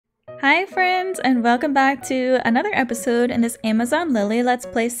Hi friends, and welcome back to another episode in this Amazon Lily Let's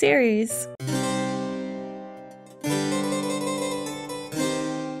Play series.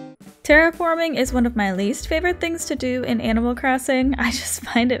 Terraforming is one of my least favorite things to do in Animal Crossing. I just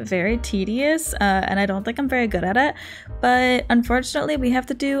find it very tedious and I don't think I'm very good at it, but unfortunately we have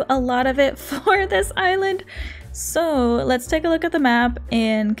to do a lot of it for this island. So let's take a look at the map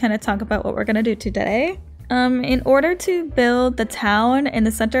and kind of talk about what we're gonna do today. In order to build the town in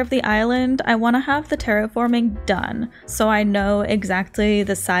the center of the island, I want to have the terraforming done so I know exactly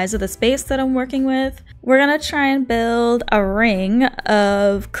the size of the space that I'm working with. We're gonna try and build a ring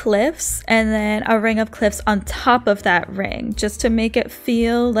of cliffs and then a ring of cliffs on top of that ring, just to make it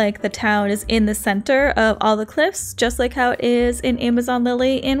feel like the town is in the center of all the cliffs, just like how it is in Amazon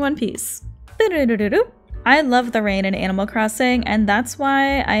Lily in One Piece. I love the rain in Animal Crossing, and that's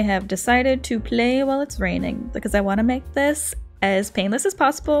why I have decided to play while it's raining, because I want to make this as painless as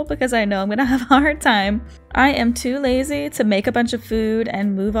possible because I know I'm gonna have a hard time. I am too lazy to make a bunch of food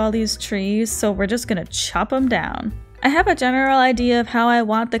and move all these trees, so we're just gonna chop them down. I have a general idea of how I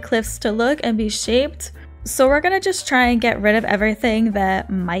want the cliffs to look and be shaped, so we're gonna just try and get rid of everything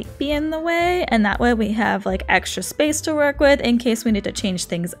that might be in the way, and that way we have like extra space to work with in case we need to change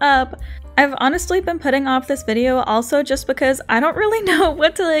things up. I've honestly been putting off this video also just because I don't really know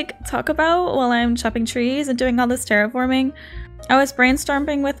what to talk about while I'm chopping trees and doing all this terraforming. I was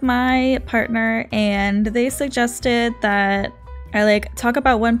brainstorming with my partner and they suggested that I talk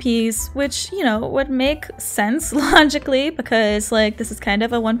about One Piece, which, you know, would make sense logically because this is kind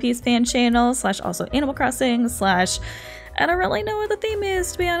of a One Piece fan channel slash also Animal Crossing slash I don't really know what the theme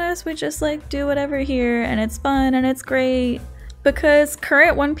is, to be honest. We just do whatever here and it's fun and it's great. Because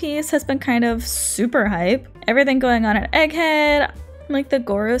current One Piece has been kind of super hype. Everything going on at Egghead, the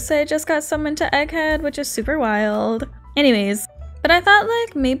Gorosei just got summoned to Egghead, which is super wild. Anyways, but I thought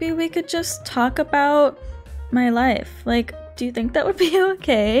maybe we could just talk about my life. Do you think that would be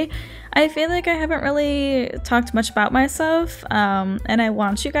okay? I feel like I haven't really talked much about myself, and I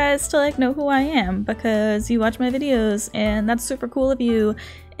want you guys to know who I am because you watch my videos and that's super cool of you.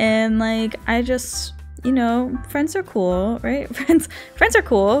 And I just, you know, friends are cool, right? Friends are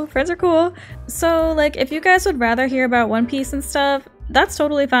cool. So if you guys would rather hear about One Piece and stuff, that's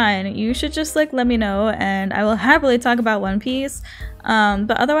totally fine. You should just let me know and I will happily talk about One Piece.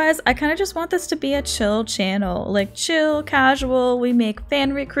 But otherwise, I kind of just want this to be a chill channel, chill, casual. We make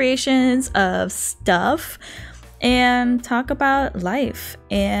fan recreations of stuff and talk about life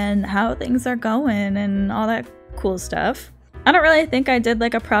and how things are going and all that cool stuff. I don't really think I did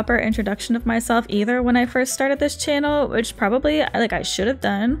a proper introduction of myself either when I first started this channel, which probably I should have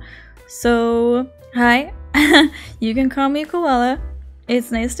done. So, hi, you can call me Koala.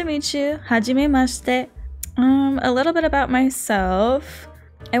 It's nice to meet you. Hajimemashite. A little bit about myself.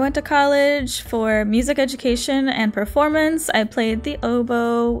 I went to college for music education and performance. I played the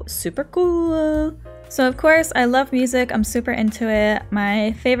oboe. Super cool. So of course, I love music. I'm super into it.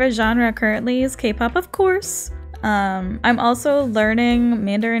 My favorite genre currently is K-pop, of course. I'm also learning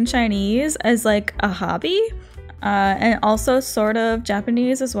Mandarin Chinese as a hobby, and also sort of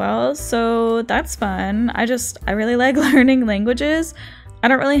Japanese as well, so that's fun. I really like learning languages. I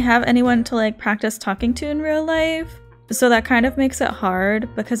don't really have anyone to practice talking to in real life, so that kind of makes it hard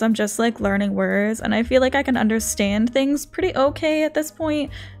because I'm just learning words, and I feel like I can understand things pretty okay at this point,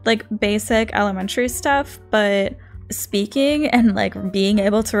 basic elementary stuff, but speaking and being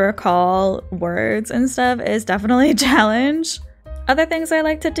able to recall words and stuff is definitely a challenge. Other things I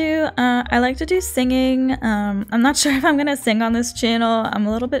like to do, I like to do singing. I'm not sure if I'm gonna sing on this channel. I'm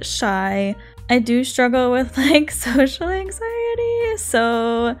a little bit shy. I do struggle with social anxiety,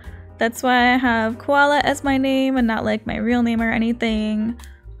 so that's why I have Koala as my name and not my real name or anything.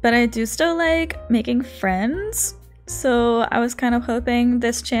 But I do still making friends. So I was kind of hoping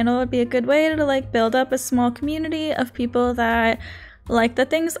this channel would be a good way to build up a small community of people that like the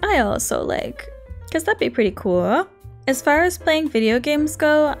things I also like, because that'd be pretty cool. As far as playing video games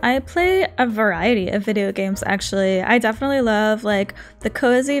go, I play a variety of video games actually. I definitely love the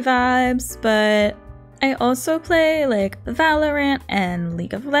cozy vibes, but I also play Valorant and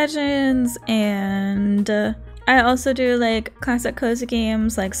League of Legends, and I also do classic cozy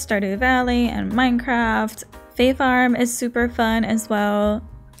games like Stardew Valley and Minecraft. Fae Farm is super fun as well.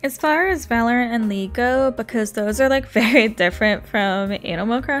 As far as Valorant and League go, because those are very different from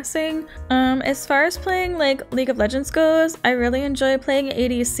Animal Crossing, as far as playing League of Legends goes, I really enjoy playing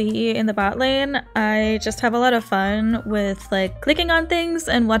ADC in the bot lane. I just have a lot of fun with clicking on things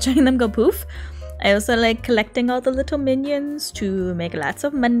and watching them go poof. I also like collecting all the little minions to make lots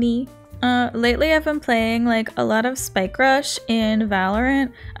of money. Lately I've been playing like a lot of Spike Rush in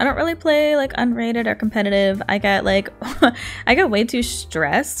Valorant. I don't really play like unrated or competitive. I get like I get way too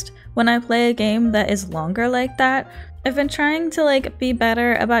stressed when I play a game that is longer like that. I've been trying to like be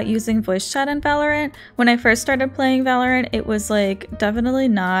better about using voice chat in Valorant. When I first started playing Valorant, it was like definitely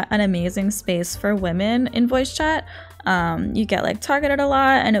not an amazing space for women in voice chat. You get like targeted a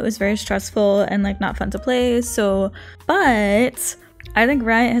lot and it was very stressful and like not fun to play. But I think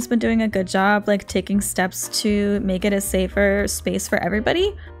Riot has been doing a good job like taking steps to make it a safer space for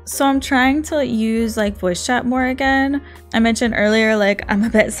everybody. So I'm trying to use like voice chat more again. I mentioned earlier like I'm a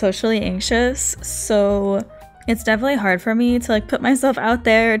bit socially anxious, so it's definitely hard for me to like put myself out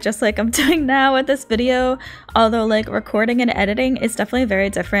there just like I'm doing now with this video. Although like recording and editing is definitely very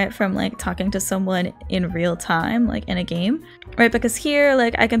different from like talking to someone in real time, like in a game, right? Because here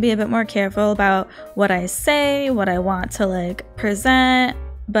like I can be a bit more careful about what I say, what I want to like present.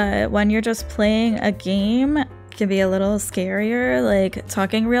 But when you're just playing a game, it can be a little scarier, like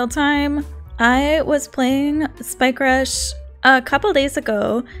talking real time. I was playing Spike Rush a couple days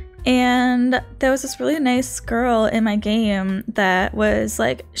ago, and there was this really nice girl in my game that was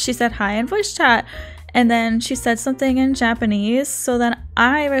like, she said hi in voice chat, and then she said something in Japanese, so then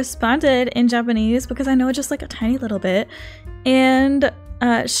I responded in Japanese because I know just like a tiny little bit, and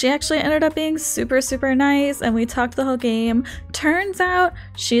she actually ended up being super nice, and we talked the whole game. Turns out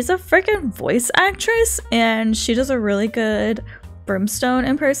she's a freaking voice actress, and she does a really good Brimstone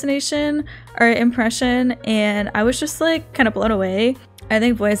impersonation or impression, and I was just like kind of blown away. I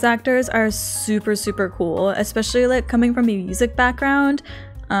think voice actors are super cool, especially like coming from a music background.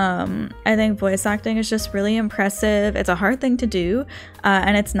 I think voice acting is just really impressive. It's a hard thing to do,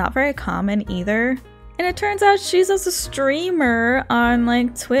 and it's not very common either. And it turns out she's also a streamer on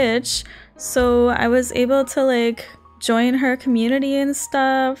like Twitch, so I was able to like join her community and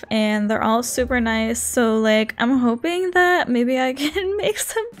stuff, and they're all super nice. So like I'm hoping that maybe I can make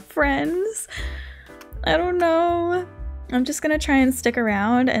some friends. I don't know. I'm just gonna try and stick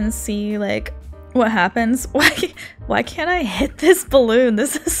around and see like what happens. Why can't I hit this balloon?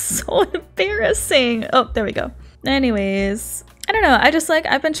 This is so embarrassing. Oh, there we go. Anyways, I don't know.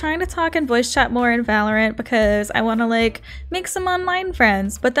 I've been trying to talk and voice chat more in Valorant because I want to like make some online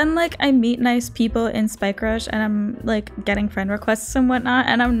friends, but then like I meet nice people in Spike Rush and I'm like getting friend requests and whatnot,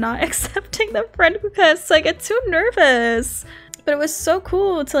 and I'm not accepting the friend requests. I get too nervous. But it was so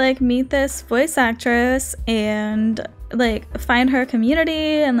cool to like meet this voice actress and like find her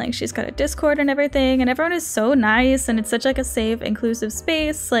community, and like she's got a Discord and everything, and everyone is so nice, and it's such like a safe, inclusive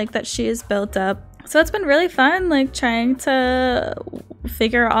space like that she has built up. So it's been really fun like trying to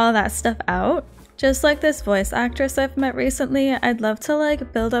figure all of that stuff out. Just like this voice actress I've met recently, I'd love to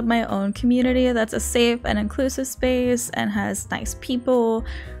like build up my own community that's a safe and inclusive space and has nice people.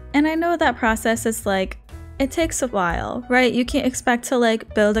 And I know that process is like, it takes a while, right? You can't expect to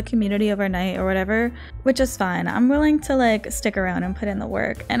like build a community overnight or whatever, which is fine. I'm willing to like stick around and put in the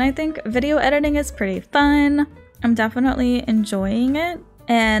work. And I think video editing is pretty fun. I'm definitely enjoying it.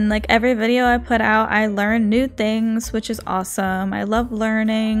 And like every video I put out, I learn new things, which is awesome. I love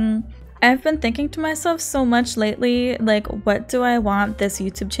learning. I've been thinking to myself so much lately, like, what do I want this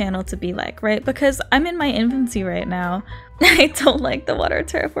YouTube channel to be like, right? Because I'm in my infancy right now. I don't like the water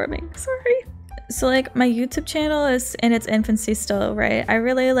terraforming, sorry. So like my YouTube channel is in its infancy still, right? I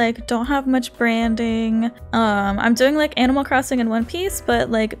really like don't have much branding. I'm doing like Animal Crossing in One Piece,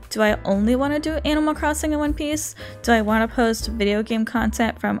 but like, do I only want to do Animal Crossing in One Piece? Do I want to post video game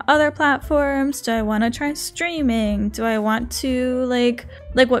content from other platforms? Do I want to try streaming? Do I want to like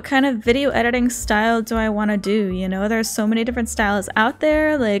what kind of video editing style do I want to do? You know, there's so many different styles out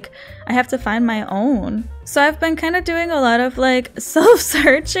there. Like I have to find my own. So I've been kind of doing a lot of like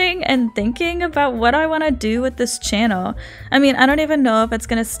self-searching and thinking about what I want to do with this channel. I mean, I don't even know if it's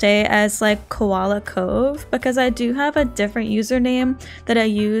going to stay as like Koala Cove, because I do have a different username that I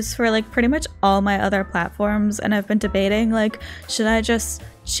use for like pretty much all my other platforms, and I've been debating like, should I just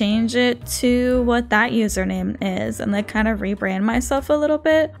change it to what that username is and like kind of rebrand myself a little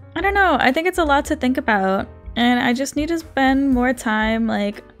bit? I don't know. I think it's a lot to think about, and I just need to spend more time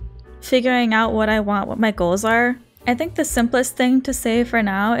like figuring out what I want, what my goals are. I think the simplest thing to say for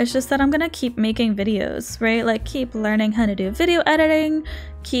now is just that I'm gonna keep making videos, right? Like keep learning how to do video editing,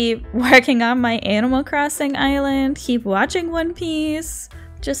 keep working on my Animal Crossing island, keep watching One Piece,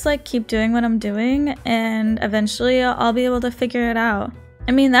 just like keep doing what I'm doing, and eventually I'll be able to figure it out.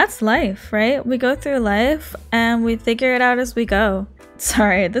 I mean, that's life, right? We go through life and we figure it out as we go.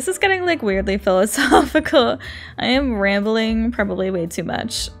 Sorry, this is getting like weirdly philosophical. I am rambling probably way too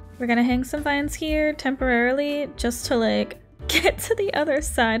much. We're gonna hang some vines here temporarily just to like get to the other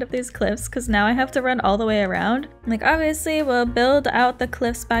side of these cliffs because now I have to run all the way around. Like, obviously we'll build out the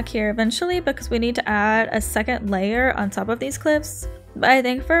cliffs back here eventually because we need to add a second layer on top of these cliffs. But I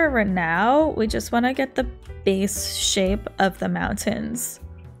think for right now, we just want to get the base shape of the mountains.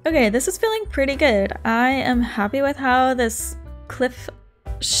 Okay, this is feeling pretty good. I am happy with how this cliff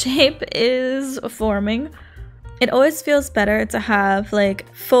shape is forming. It always feels better to have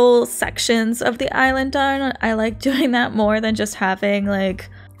like full sections of the island done. I like doing that more than just having like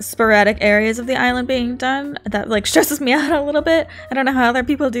sporadic areas of the island being done. That like stresses me out a little bit. I don't know how other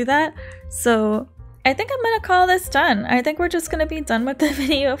people do that. So I think I'm gonna call this done. I think we're just gonna be done with the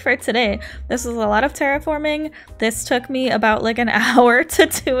video for today. This was a lot of terraforming. This took me about like an hour to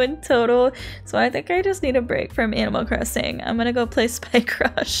do in total. So I think I just need a break from Animal Crossing. I'm gonna go play Spike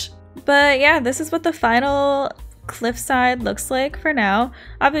Rush. But yeah, this is what the final cliffside looks like for now.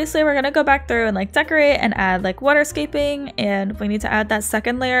 Obviously we're gonna go back through and like decorate and add like waterscaping, and we need to add that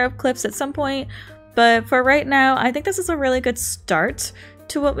second layer of cliffs at some point. But for right now, I think this is a really good start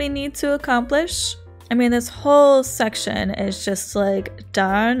to what we need to accomplish. I mean, this whole section is just like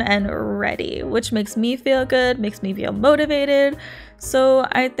done and ready, which makes me feel good, makes me feel motivated. So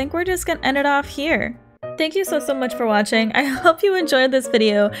I think we're just gonna end it off here. Thank you so much for watching. I hope you enjoyed this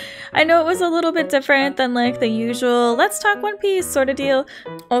video. I know it was a little bit different than like the usual let's talk One Piece sort of deal.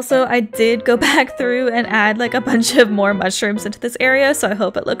 Also, I did go back through and add like a bunch of more mushrooms into this area, so I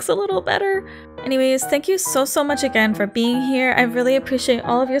hope it looks a little better. Anyways, thank you so much again for being here. I really appreciate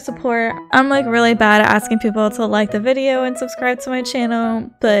all of your support. I'm like really bad at asking people to like the video and subscribe to my channel,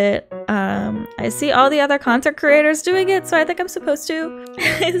 but I see all the other content creators doing it, so I think I'm supposed to.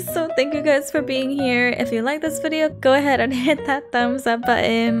 So thank you guys for being here. If you like this video, go ahead and hit that thumbs up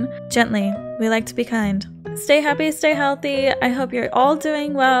button. Gently, we like to be kind. Stay happy, stay healthy. I hope you're all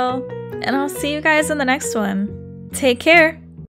doing well, and I'll see you guys in the next one. Take care.